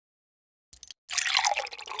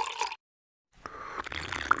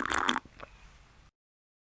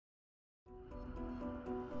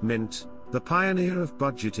Mint, the pioneer of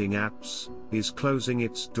budgeting apps, is closing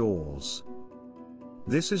its doors.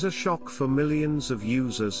 This is a shock for millions of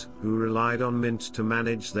users who relied on Mint to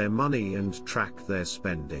manage their money and track their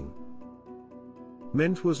spending.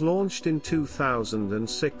 Mint was launched in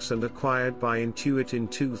 2006 and acquired by Intuit in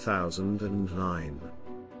 2009.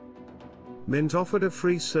 Mint offered a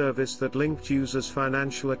free service that linked users'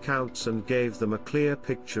 financial accounts and gave them a clear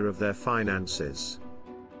picture of their finances.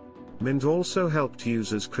 Mint also helped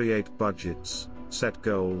users create budgets, set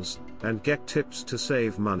goals, and get tips to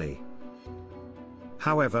save money.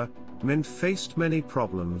 However, Mint faced many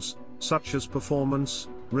problems, such as performance,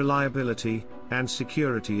 reliability, and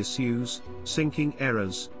security issues, syncing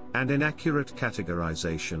errors, and inaccurate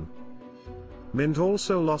categorization. Mint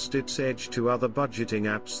also lost its edge to other budgeting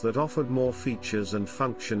apps that offered more features and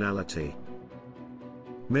functionality.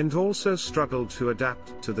 Mint also struggled to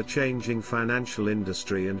adapt to the changing financial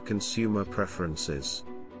industry and consumer preferences.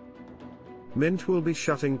 Mint will be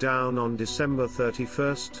shutting down on December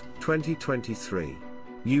 31, 2023.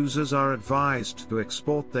 Users are advised to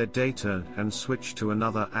export their data and switch to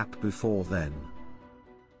another app before then.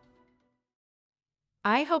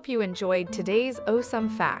 I hope you enjoyed today's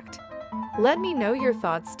Ohsome fact. Let me know your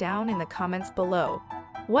thoughts down in the comments below.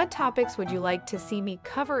 What topics would you like to see me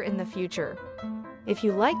cover in the future? If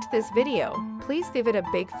you liked this video, please give it a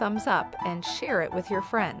big thumbs up and share it with your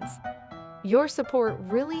friends. Your support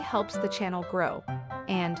really helps the channel grow.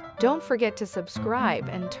 And don't forget to subscribe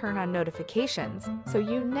and turn on notifications so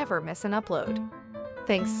you never miss an upload.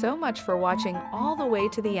 Thanks so much for watching all the way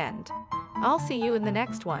to the end. I'll see you in the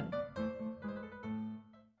next one.